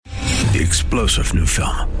The explosive new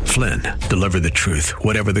film, Flynn, deliver the truth,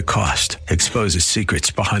 whatever the cost. Exposes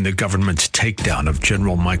secrets behind the government's takedown of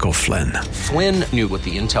General Michael Flynn. Flynn knew what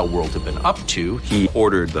the intel world had been up to. He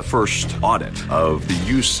ordered the first audit of the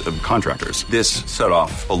use of contractors. This set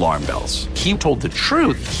off alarm bells. He told the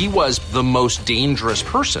truth. He was the most dangerous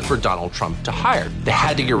person for Donald Trump to hire. They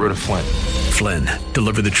had to get rid of Flynn. Flynn,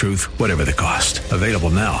 deliver the truth, whatever the cost. Available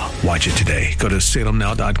now. Watch it today. Go to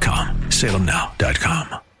salemnow.com.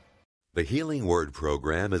 salemnow.com. The Healing Word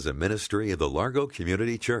program is a ministry of the Largo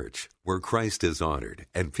Community Church, where Christ is honored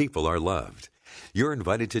and people are loved. You're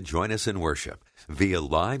invited to join us in worship via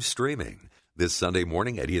live streaming this Sunday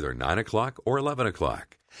morning at either 9 o'clock or 11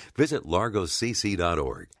 o'clock. Visit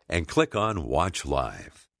largocc.org and click on Watch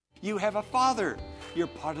Live. You have a Father. You're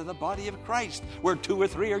part of the body of Christ, where 2 or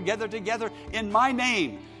 3 are gathered together in my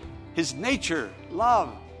name. His nature,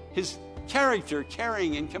 love, His character,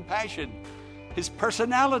 caring and compassion, His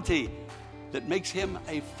personality that makes Him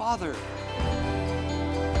a Father.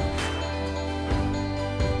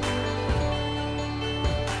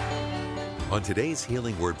 On today's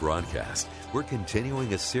Healing Word broadcast, we're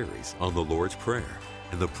continuing a series on the Lord's Prayer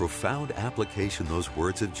and the profound application those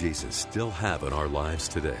words of Jesus still have in our lives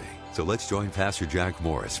today. So let's join Pastor Jack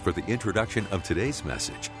Morris for the introduction of today's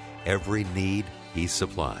message, Every Need He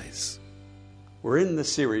Supplies. We're in the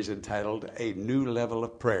series entitled A New Level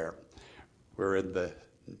of Prayer. We're in the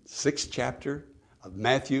 6th chapter of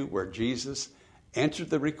Matthew, where Jesus answered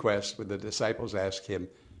the request when the disciples asked Him,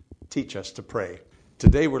 teach us to pray.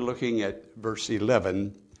 Today we're looking at verse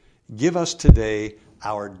 11, give us today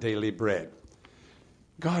our daily bread.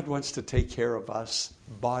 God wants to take care of us,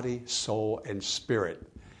 body, soul, and spirit.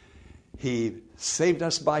 He saved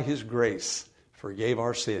us by His grace, forgave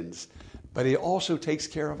our sins, but He also takes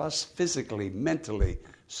care of us physically, mentally,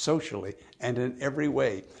 socially, and in every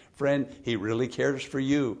way. Friend, He really cares for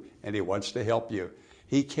you, and He wants to help you.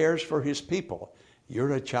 He cares for His people.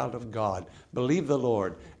 You're a child of God. Believe the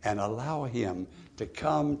Lord and allow Him to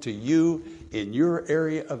come to you in your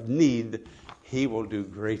area of need. He will do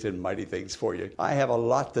great and mighty things for you. I have a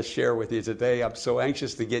lot to share with you today. I'm so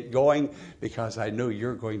anxious to get going because I know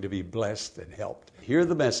you're going to be blessed and helped. Hear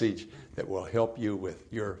the message that will help you with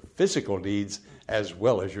your physical needs as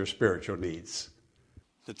well as your spiritual needs.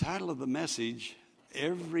 The title of the message,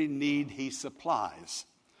 Every Need He Supplies.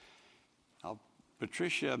 Now,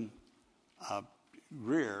 Patricia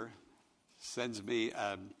Greer sends me,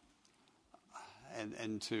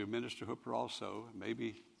 and to Minister Hooper also,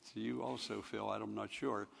 maybe to you also, Phil, I'm not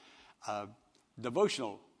sure,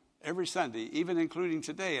 devotional every Sunday, even including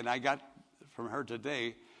today. And I got from her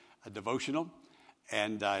today a devotional,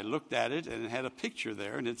 and I looked at it, and it had a picture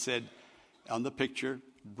there, and it said on the picture,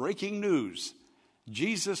 breaking news.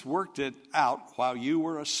 Jesus worked it out while you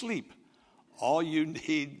were asleep. All you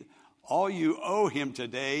owe Him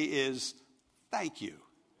today is thank you.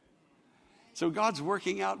 So God's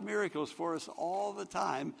working out miracles for us all the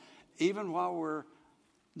time, even while we're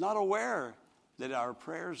not aware that our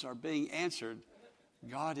prayers are being answered.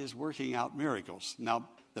 God is working out miracles. Now,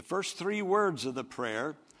 the first 3 words of the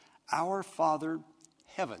prayer, Our Father,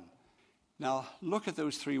 Heaven. Now, look at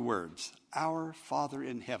those 3 words, Our Father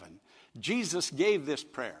in Heaven. Jesus gave this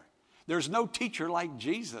prayer. There's no teacher like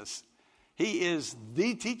Jesus. He is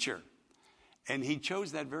the teacher. And He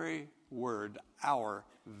chose that very word, our,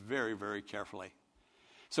 very, very carefully.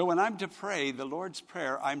 So when I'm to pray the Lord's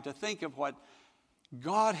Prayer, I'm to think of what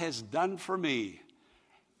God has done for me,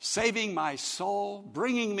 saving my soul,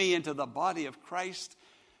 bringing me into the body of Christ,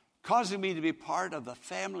 causing me to be part of the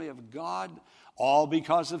family of God, all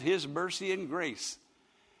because of His mercy and grace.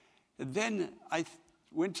 And then I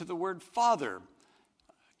went to the word Father,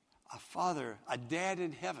 a dad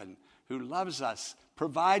in heaven who loves us,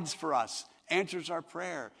 provides for us, answers our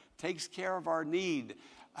prayer, takes care of our need,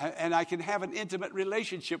 and I can have an intimate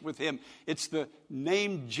relationship with Him. It's the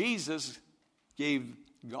name Jesus gave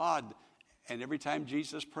God, and every time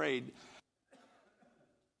Jesus prayed,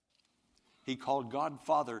 He called God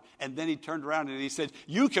Father, and then He turned around and He said,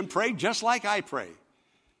 you can pray just like I pray.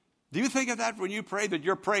 Do you think of that when you pray, that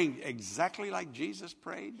you're praying exactly like Jesus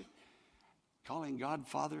prayed? Calling God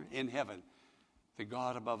Father in heaven, the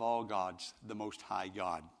God above all gods, the Most High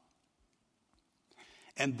God.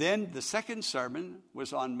 And then the second sermon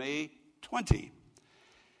was on May 20.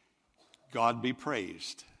 God be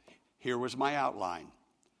praised. Here was my outline.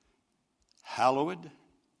 Hallowed,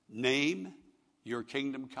 name, your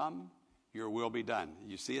kingdom come, your will be done.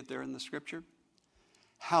 You see it there in the scripture?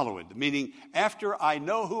 Hallowed, meaning after I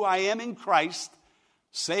know who I am in Christ,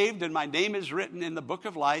 saved and my name is written in the book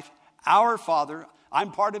of life, our Father,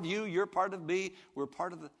 I'm part of you, you're part of me, we're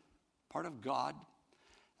part of God.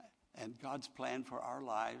 and God's plan for our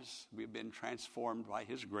lives. We've been transformed by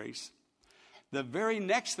his grace. The very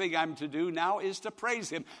next thing I'm to do now is to praise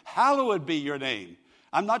him. Hallowed be your name.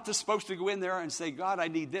 I'm not just supposed to go in there and say, God, I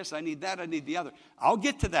need this, I need that, I need the other. I'll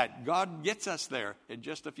get to that. God gets us there in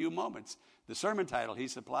just a few moments. The sermon title, he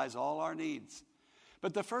supplies all our needs.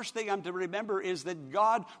 But the first thing I'm to remember is that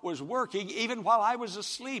God was working even while I was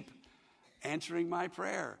asleep, answering my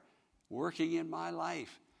prayer, working in my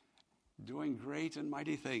life, doing great and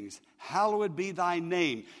mighty things. Hallowed be thy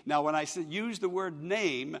name. Now, when I use the word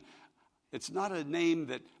name, it's not a name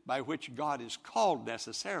that by which God is called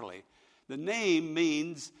necessarily. The name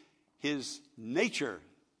means his nature.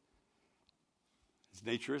 His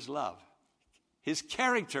nature is love. His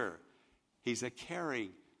character, he's a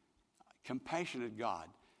caring, compassionate God.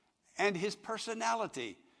 And his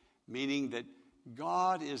personality, meaning that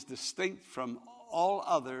God is distinct from all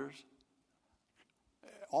other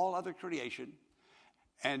creation,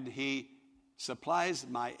 and he supplies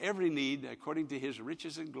my every need according to his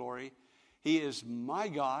riches and glory. He is my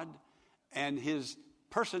God, and his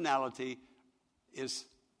personality is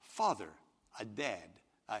Father, a dad,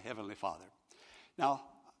 a heavenly Father. Now,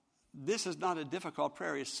 this is not a difficult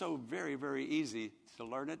prayer. It's so very, very easy to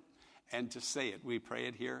learn it and to say it. We pray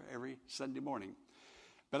it here every Sunday morning.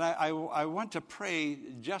 But I want to pray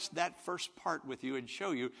just that first part with you and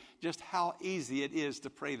show you just how easy it is to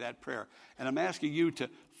pray that prayer. And I'm asking you to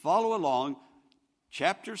follow along,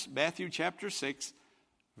 Matthew chapter 6,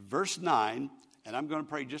 verse 9. And I'm going to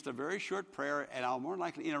pray just a very short prayer, and I'll more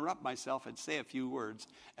likely interrupt myself and say a few words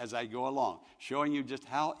as I go along, showing you just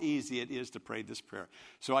how easy it is to pray this prayer.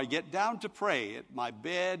 So I get down to pray at my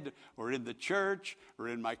bed or in the church or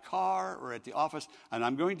in my car or at the office, and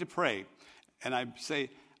I'm going to pray. And I say,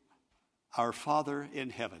 Our Father in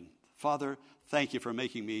heaven. Father, thank you for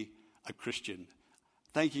making me a Christian.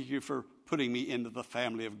 Thank you for putting me into the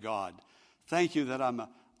family of God. Thank you that I'm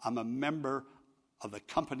a member of the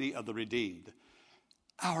company of the redeemed.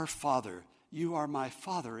 Our Father, you are my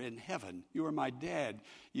Father in heaven. You are my dad.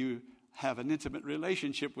 You have an intimate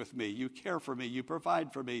relationship with me. You care for me. You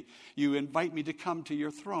provide for me. You invite me to come to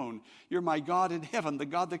your throne. You're my God in heaven, the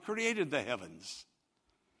God that created the heavens.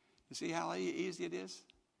 You see how easy it is?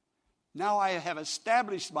 Now I have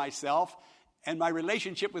established myself and my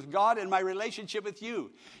relationship with God and my relationship with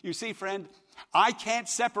you. You see, friend, I can't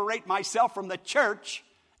separate myself from the church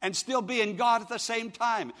and still be in God at the same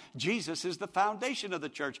time. Jesus is the foundation of the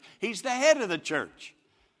church. He's the head of the church.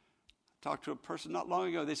 I talked to a person not long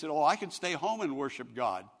ago. They said, I can stay home and worship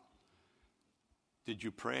God. Did you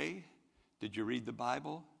pray? Did you read the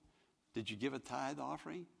Bible? Did you give a tithe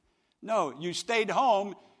offering? No, you stayed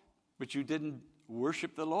home, but you didn't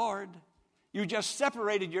worship the Lord. You just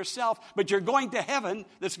separated yourself, but you're going to heaven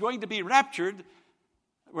that's going to be raptured,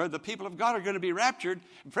 where the people of God are going to be raptured.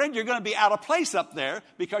 Friend, you're going to be out of place up there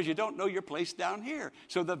because you don't know your place down here.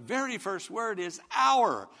 So the very first word is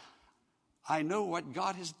our. I know what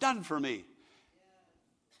God has done for me.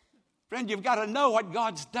 Friend, you've got to know what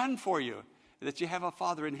God's done for you, that you have a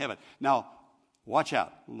Father in heaven. Now, watch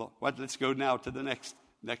out. Let's go now to the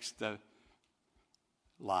next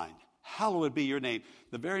line. Hallowed be your name.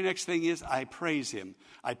 The very next thing is I praise him.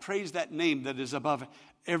 I praise that name that is above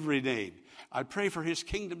every name. I pray for his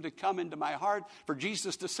kingdom to come into my heart, for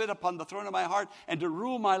Jesus to sit upon the throne of my heart and to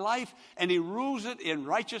rule my life. And he rules it in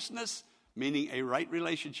righteousness, meaning a right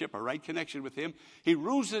relationship, a right connection with him. He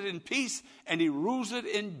rules it in peace, and he rules it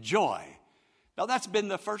in joy. Now, that's been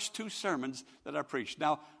the first two sermons that I preached.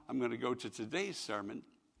 Now, I'm going to go to today's sermon,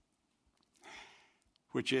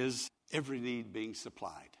 which is every need being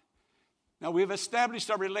supplied. Now, we've established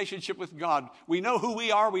our relationship with God. We know who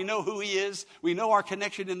we are. We know who he is. We know our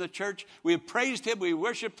connection in the church. We have praised him. We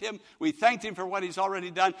worshiped him. We thanked him for what he's already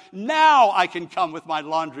done. Now I can come with my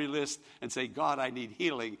laundry list and say, God, I need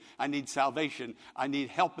healing. I need salvation. I need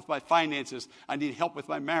help with my finances. I need help with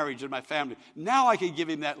my marriage and my family. Now I can give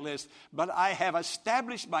him that list. But I have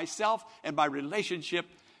established myself and my relationship.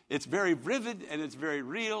 It's very vivid and it's very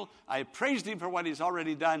real. I have praised him for what he's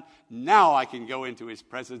already done. Now I can go into his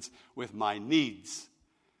presence with my needs.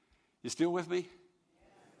 You still with me?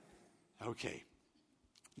 Okay.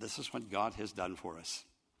 This is what God has done for us.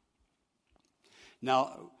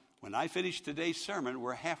 Now, when I finish today's sermon,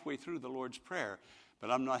 we're halfway through the Lord's Prayer,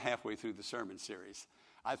 but I'm not halfway through the sermon series.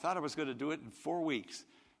 I thought I was going to do it in 4 weeks,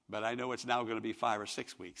 but I know it's now going to be 5 or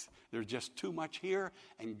 6 weeks. There's just too much here,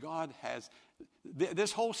 and God has...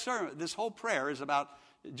 This whole sermon, this whole prayer is about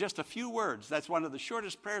just a few words. That's one of the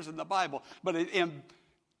shortest prayers in the Bible, but it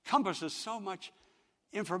encompasses so much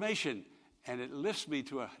information, and it lifts me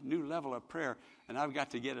to a new level of prayer, and I've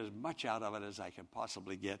got to get as much out of it as I can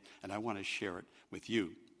possibly get, and I want to share it with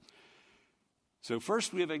you. So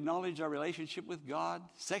first, we have acknowledged our relationship with God.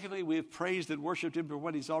 Secondly, we have praised and worshiped him for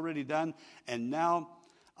what he's already done. And now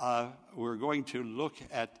we're going to look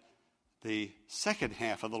at the second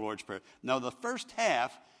half of the Lord's Prayer. Now, the first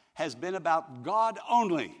half has been about God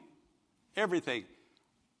only. Everything.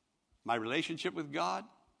 My relationship with God,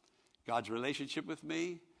 God's relationship with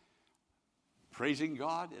me, praising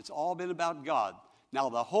God. It's all been about God. Now,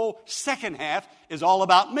 the whole second half is all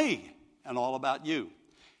about me and all about you.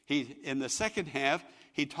 In the second half,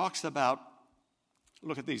 he talks about,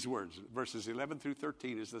 look at these words, verses 11 through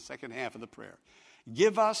 13 is the second half of the prayer.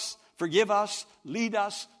 Give us, forgive us, lead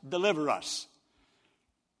us, deliver us.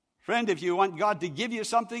 Friend, if you want God to give you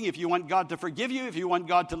something, if you want God to forgive you, if you want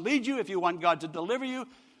God to lead you, if you want God to deliver you,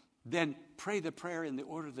 then pray the prayer in the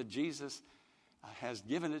order that Jesus has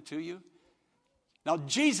given it to you. Now,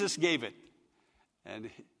 Jesus gave it, and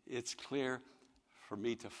it's clear for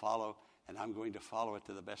me to follow, and I'm going to follow it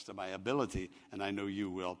to the best of my ability, and I know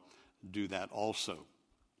you will do that also.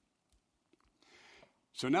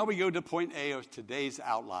 So now we go to point A of today's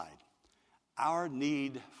outline, our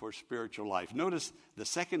need for spiritual life. Notice the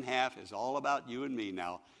second half is all about you and me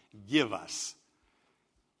now. Give us.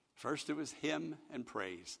 First it was him and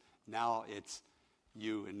praise. Now it's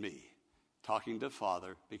you and me talking to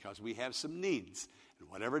Father because we have some needs. And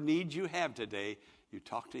whatever needs you have today, you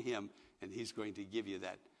talk to him, and he's going to give you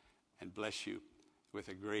that and bless you with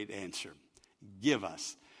a great answer. Give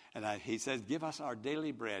us. And he says, give us our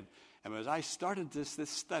daily bread. And as I started this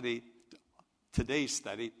study, today's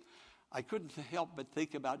study, I couldn't help but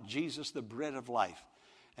think about Jesus, the bread of life.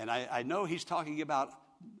 And I know he's talking about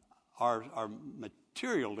our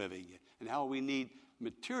material living and how we need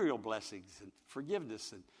material blessings and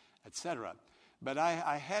forgiveness and etc. But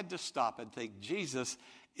I had to stop and think Jesus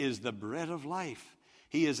is the bread of life.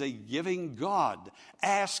 He is a giving God.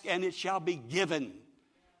 Ask and it shall be given.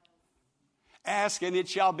 Ask and it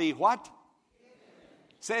shall be what? Given.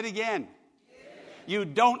 Say it again. Given. You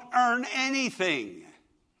don't earn anything.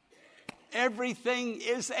 Everything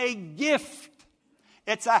is a gift.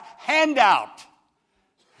 It's a handout.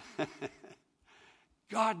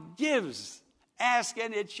 God gives. Ask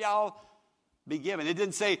and it shall be given. It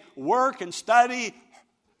didn't say work and study,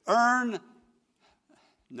 earn.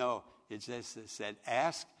 No, it just said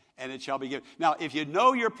ask and it shall be given. Now, if you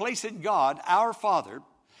know your place in God, our Father,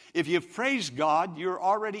 if you've praised God, you're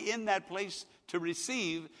already in that place to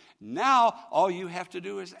receive. Now, all you have to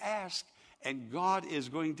do is ask, and God is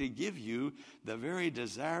going to give you the very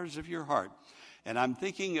desires of your heart. And I'm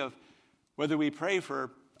thinking of whether we're praying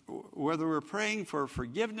for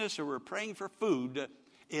forgiveness or we're praying for food,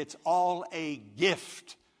 it's all a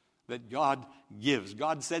gift that God gives.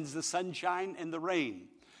 God sends the sunshine and the rain.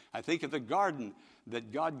 I think of the garden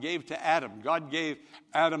that God gave to Adam. God gave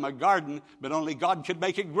Adam a garden, but only God could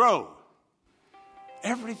make it grow.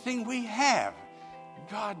 Everything we have,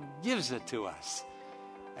 God gives it to us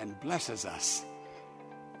and blesses us.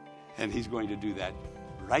 And he's going to do that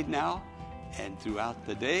right now and throughout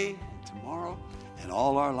the day and tomorrow and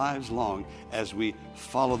all our lives long as we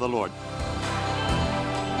follow the Lord.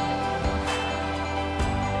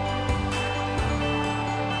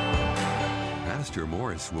 Pastor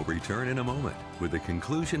Morris will return in a moment with the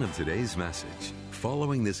conclusion of today's message,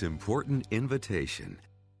 following this important invitation.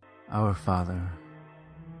 Our Father,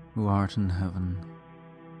 who art in heaven,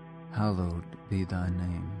 hallowed be thy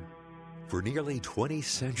name. For nearly 20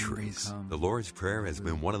 centuries, the Lord's Prayer has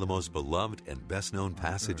been one of the most beloved and best-known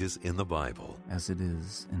passages in the Bible. As it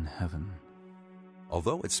is in heaven.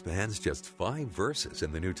 Although it spans just 5 verses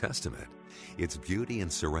in the New Testament, its beauty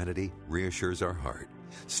and serenity reassures our heart,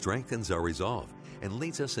 strengthens our resolve, and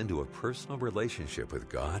leads us into a personal relationship with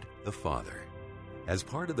God the Father. As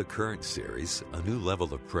part of the current series, A New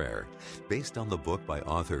Level of Prayer, based on the book by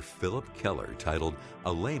author Philip Keller titled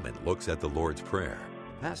A Layman Looks at the Lord's Prayer,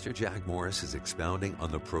 Pastor Jack Morris is expounding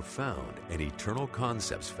on the profound and eternal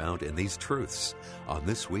concepts found in these truths on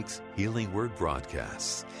this week's Healing Word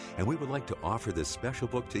broadcasts. And we would like to offer this special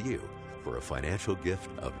book to you for a financial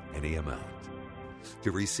gift of any amount.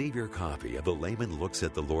 To receive your copy of The Layman Looks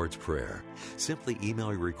at the Lord's Prayer, simply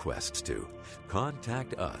email your requests to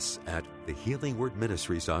contact us at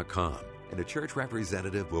thehealingwordministries.com, and a church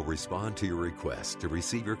representative will respond to your request to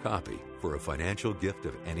receive your copy for a financial gift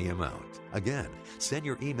of any amount. Again, send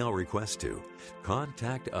your email request to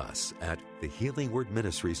contact us at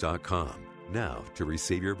thehealingwordministries.com. Now, to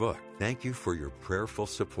receive your book. Thank you for your prayerful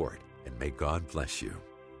support, and may God bless you.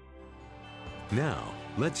 Now,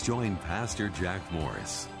 let's join Pastor Jack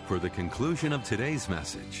Morris for the conclusion of today's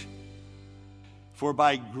message. For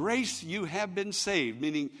by grace you have been saved,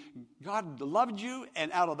 meaning God loved you, and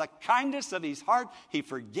out of the kindness of his heart, he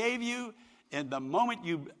forgave you, In the moment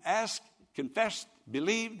you asked, confessed,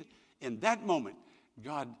 believed, in that moment,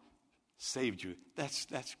 God saved you.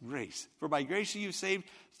 That's grace. For by grace are you saved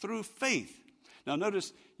through faith. Now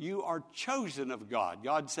notice, you are chosen of God.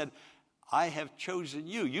 God said, I have chosen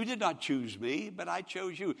you. You did not choose me, but I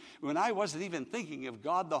chose you. When I wasn't even thinking of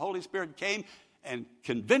God, the Holy Spirit came and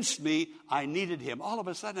convinced me I needed him. All of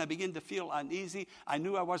a sudden, I began to feel uneasy. I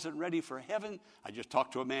knew I wasn't ready for heaven. I just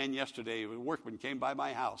talked to a man yesterday. A workman came by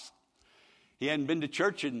my house. He hadn't been to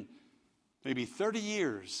church in maybe 30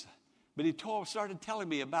 years, but he started telling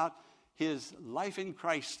me about his life in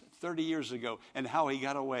Christ 30 years ago and how he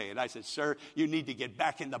got away. And I said, sir, you need to get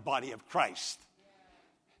back in the body of Christ.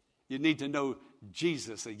 You need to know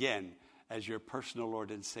Jesus again as your personal Lord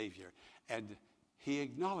and Savior. And he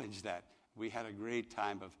acknowledged that. We had a great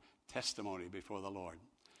time of testimony before the Lord.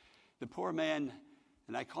 The poor man,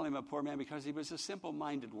 and I call him a poor man because he was a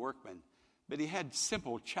simple-minded workman, but he had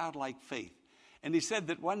simple, childlike faith. And he said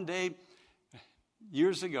that one day,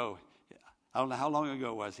 years ago, I don't know how long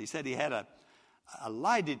ago it was, he said he had a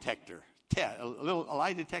lie detector, a little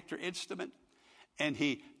lie detector instrument, and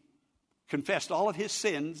he confessed all of his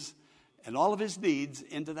sins and all of his needs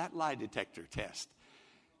into that lie detector test.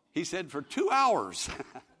 He said for 2 hours.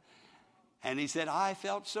 And he said, I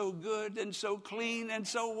felt so good and so clean and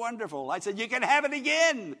so wonderful. I said, you can have it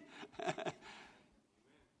again.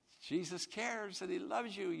 Jesus cares and he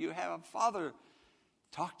loves you. You have a Father.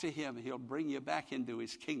 Talk to him. He'll bring you back into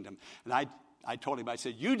his kingdom. And I told him, I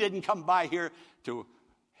said, you didn't come by here to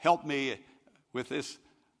help me with this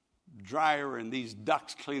dryer and these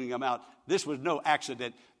ducts, cleaning them out. This was no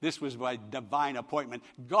accident. This was by divine appointment.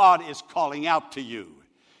 God is calling out to you.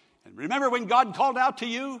 And remember when God called out to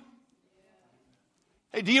you?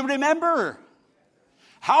 Hey, do you remember?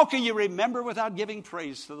 How can you remember without giving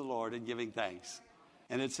praise to the Lord and giving thanks?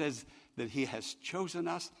 And it says that he has chosen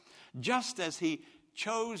us just as he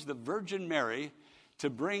chose the Virgin Mary to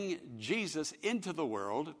bring Jesus into the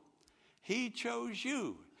world. He chose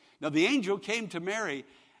you. Now the angel came to Mary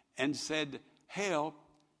and said, hail,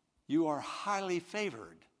 you are highly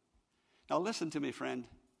favored. Now listen to me, friend.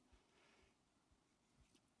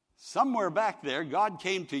 Somewhere back there, God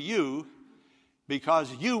came to you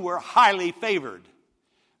because you were highly favored.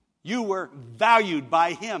 You were valued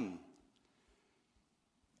by him.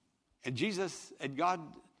 And Jesus and God,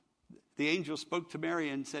 the angel spoke to Mary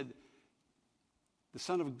and said, the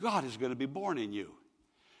Son of God is going to be born in you.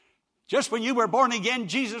 Just when you were born again,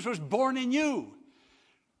 Jesus was born in you.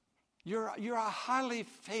 You're a highly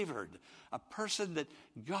favored, a person that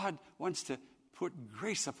God wants to put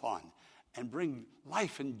grace upon and bring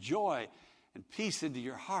life and joy and peace into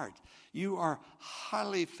your heart. You are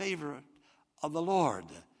highly favored of the Lord.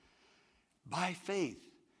 By faith,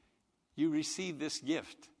 you receive this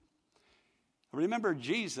gift. Remember,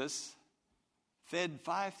 Jesus fed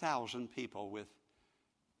 5,000 people with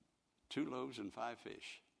 2 loaves and 5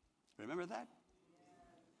 fish. Remember that?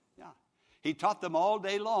 Yeah. He taught them all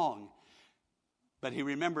day long, but he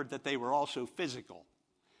remembered that they were also physical.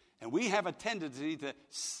 And we have a tendency to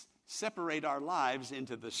separate our lives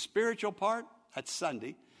into the spiritual part, that's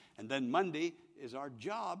Sunday, and then Monday is our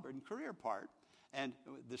job and career part, and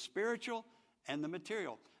the spiritual and the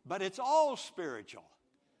material. But it's all spiritual.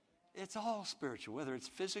 It's all spiritual, whether it's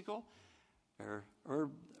physical or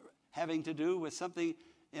having to do with something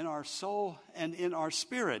in our soul and in our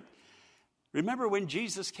spirit. Remember when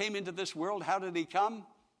Jesus came into this world, how did he come?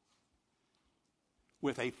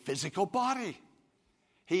 With a physical body.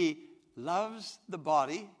 He loves the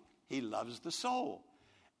body. He loves the soul.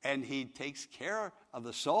 And he takes care of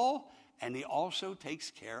the soul, and he also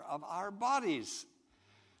takes care of our bodies.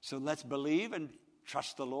 So let's believe and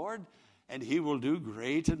trust the Lord, and he will do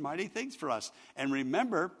great and mighty things for us. And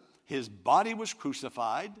remember, his body was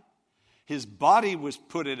crucified. His body was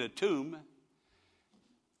put in a tomb.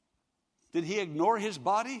 Did he ignore his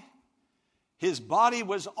body? His body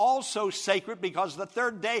was also sacred because the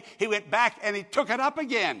third day he went back and he took it up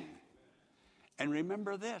again. And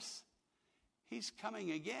remember this, he's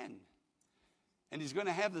coming again. And he's going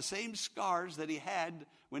to have the same scars that he had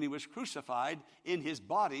when he was crucified in his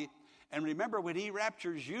body. And remember, when he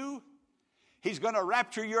raptures you, he's going to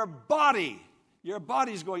rapture your body. Your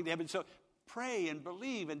body's going to heaven. So pray and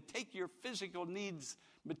believe and take your physical needs,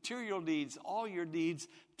 material needs, all your needs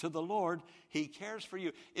to the Lord. He cares for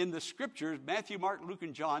you. In the scriptures, Matthew, Mark, Luke,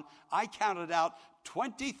 and John, I counted out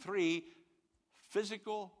 23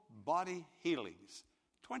 physical body healings.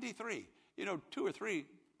 23. 2 or 3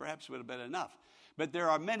 perhaps would have been enough. But there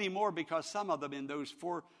are many more because some of them in those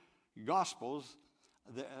 4 Gospels,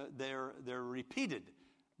 they're repeated.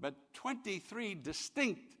 But 23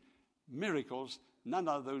 distinct miracles none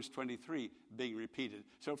of those 23 being repeated.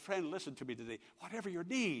 So friend, listen to me today. Whatever your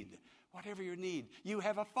need, you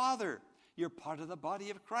have a Father. You're part of the body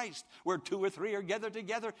of Christ, where 2 or 3 are gathered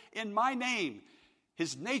together in my name.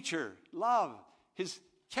 His nature, love, his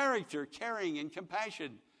character, caring and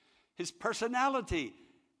compassion, his personality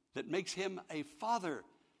that makes him a father.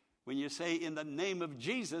 When you say in the name of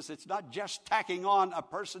Jesus, it's not just tacking on a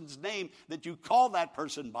person's name that you call that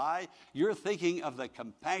person by. You're thinking of the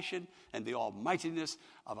compassion and the almightiness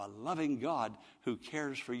of a loving God who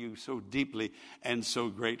cares for you so deeply and so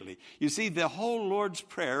greatly. You see, the whole Lord's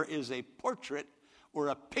Prayer is a portrait or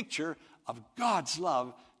a picture of God's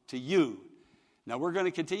love to you. Now, we're going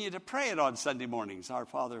to continue to pray it on Sunday mornings. Our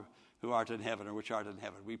Father who art in heaven, or which art in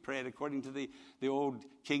heaven. We pray it according to the old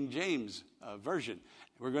King James version.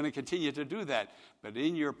 We're going to continue to do that. But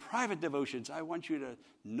in your private devotions, I want you to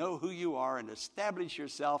know who you are and establish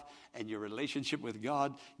yourself and your relationship with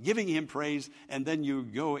God, giving him praise, and then you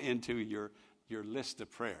go into your list of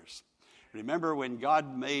prayers. Remember when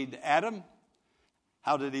God made Adam?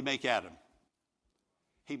 How did he make Adam?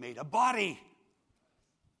 He made a body.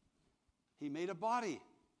 He made a body.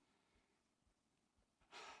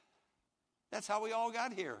 That's how we all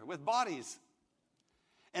got here, with bodies.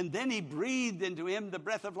 And then he breathed into him the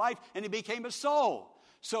breath of life, and he became a soul.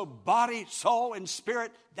 So body, soul, and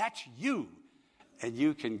spirit, that's you. And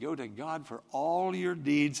you can go to God for all your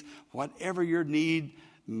needs, whatever your need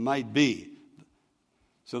might be.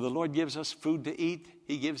 So the Lord gives us food to eat.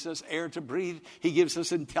 He gives us air to breathe. He gives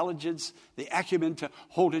us intelligence, the acumen to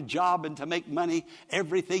hold a job and to make money.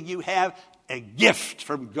 Everything you have, a gift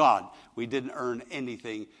from God. We didn't earn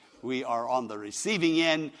anything. We are on the receiving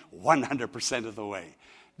end 100% of the way.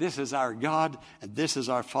 This is our God, and this is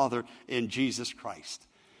our Father in Jesus Christ.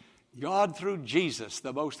 God, through Jesus,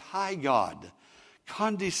 the Most High God,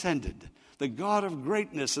 condescended, the God of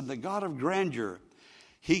greatness and the God of grandeur.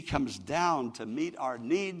 He comes down to meet our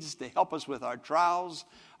needs, to help us with our trials,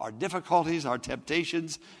 our difficulties, our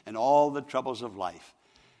temptations, and all the troubles of life.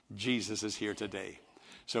 Jesus is here today.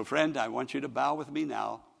 So, friend, I want you to bow with me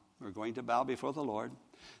now. We're going to bow before the Lord.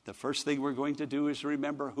 The first thing we're going to do is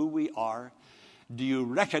remember who we are. Do you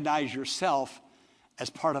recognize yourself as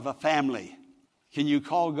part of a family? Can you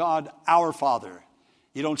call God our Father?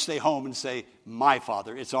 You don't stay home and say, my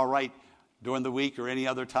Father. It's all right during the week or any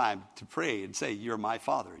other time to pray and say, you're my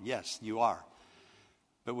Father. Yes, you are.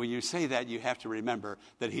 But when you say that, you have to remember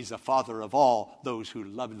that he's the Father of all those who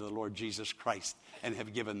love the Lord Jesus Christ and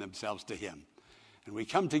have given themselves to him. And we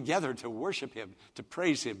come together to worship him, to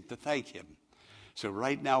praise him, to thank him. So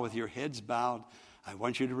right now, with your heads bowed, I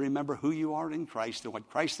want you to remember who you are in Christ and what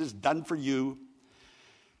Christ has done for you.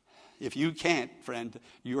 If you can't, friend,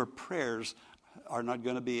 your prayers are not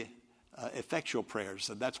going to be effectual prayers.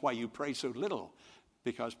 And that's why you pray so little,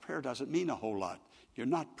 because prayer doesn't mean a whole lot. You're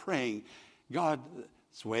not praying God's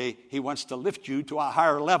way. He wants to lift you to a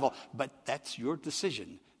higher level, but that's your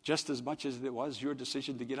decision, just as much as it was your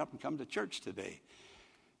decision to get up and come to church today.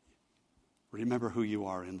 Remember who you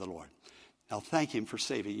are in the Lord. Now, thank him for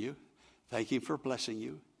saving you. Thank him for blessing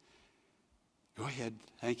you. Go ahead.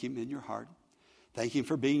 Thank him in your heart. Thank him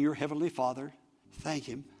for being your heavenly Father. Thank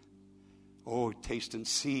him. Oh, taste and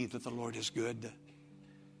see that the Lord is good.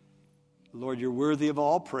 Lord, you're worthy of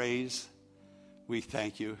all praise. We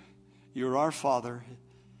thank you. You're our Father.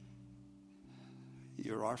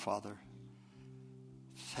 You're our Father.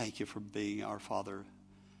 Thank you for being our Father,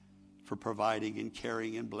 for providing and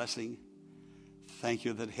caring and blessing. Thank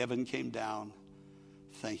you that heaven came down.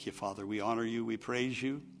 Thank you, Father. We honor you. We praise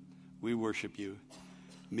you. We worship you.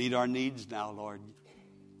 Meet our needs now, Lord,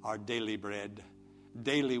 our daily bread.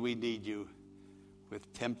 Daily we need you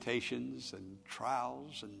with temptations and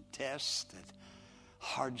trials and tests and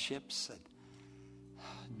hardships. And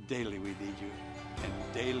daily we need you. And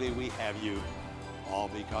daily we have you, all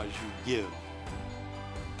because you give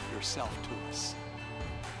yourself to us.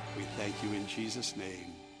 We thank you in Jesus'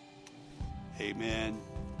 name. Amen.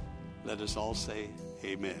 Let us all say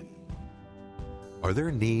amen. Are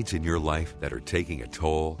there needs in your life that are taking a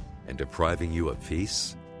toll and depriving you of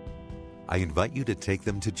peace? I invite you to take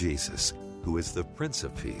them to Jesus, who is the Prince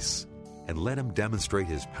of Peace, and let him demonstrate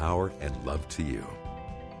his power and love to you.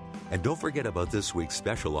 And don't forget about this week's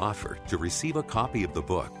special offer to receive a copy of the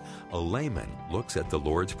book, A Layman Looks at the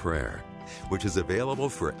Lord's Prayer, which is available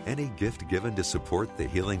for any gift given to support the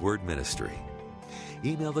Healing Word Ministry.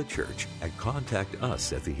 Email the church and contact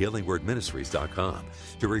us at thehealingwordministries.com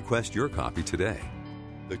to request your copy today.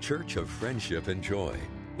 The Church of Friendship and Joy,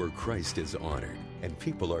 where Christ is honored and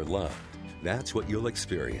people are loved. That's what you'll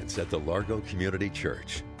experience at the Largo Community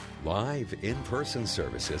Church. Live in-person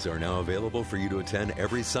services are now available for you to attend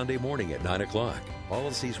every Sunday morning at 9 o'clock.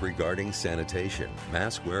 Policies regarding sanitation,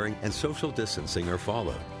 mask wearing, and social distancing are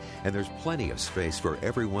followed. And there's plenty of space for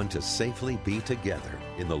everyone to safely be together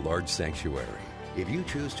in the large sanctuary. If you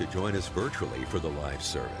choose to join us virtually for the live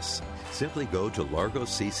service, simply go to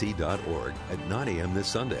largocc.org at 9 a.m. this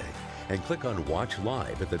Sunday and click on Watch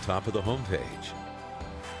Live at the top of the homepage.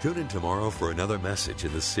 Tune in tomorrow for another message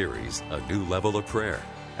in the series, A New Level of Prayer,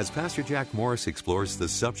 as Pastor Jack Morris explores the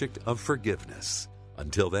subject of forgiveness.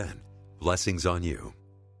 Until then, blessings on you.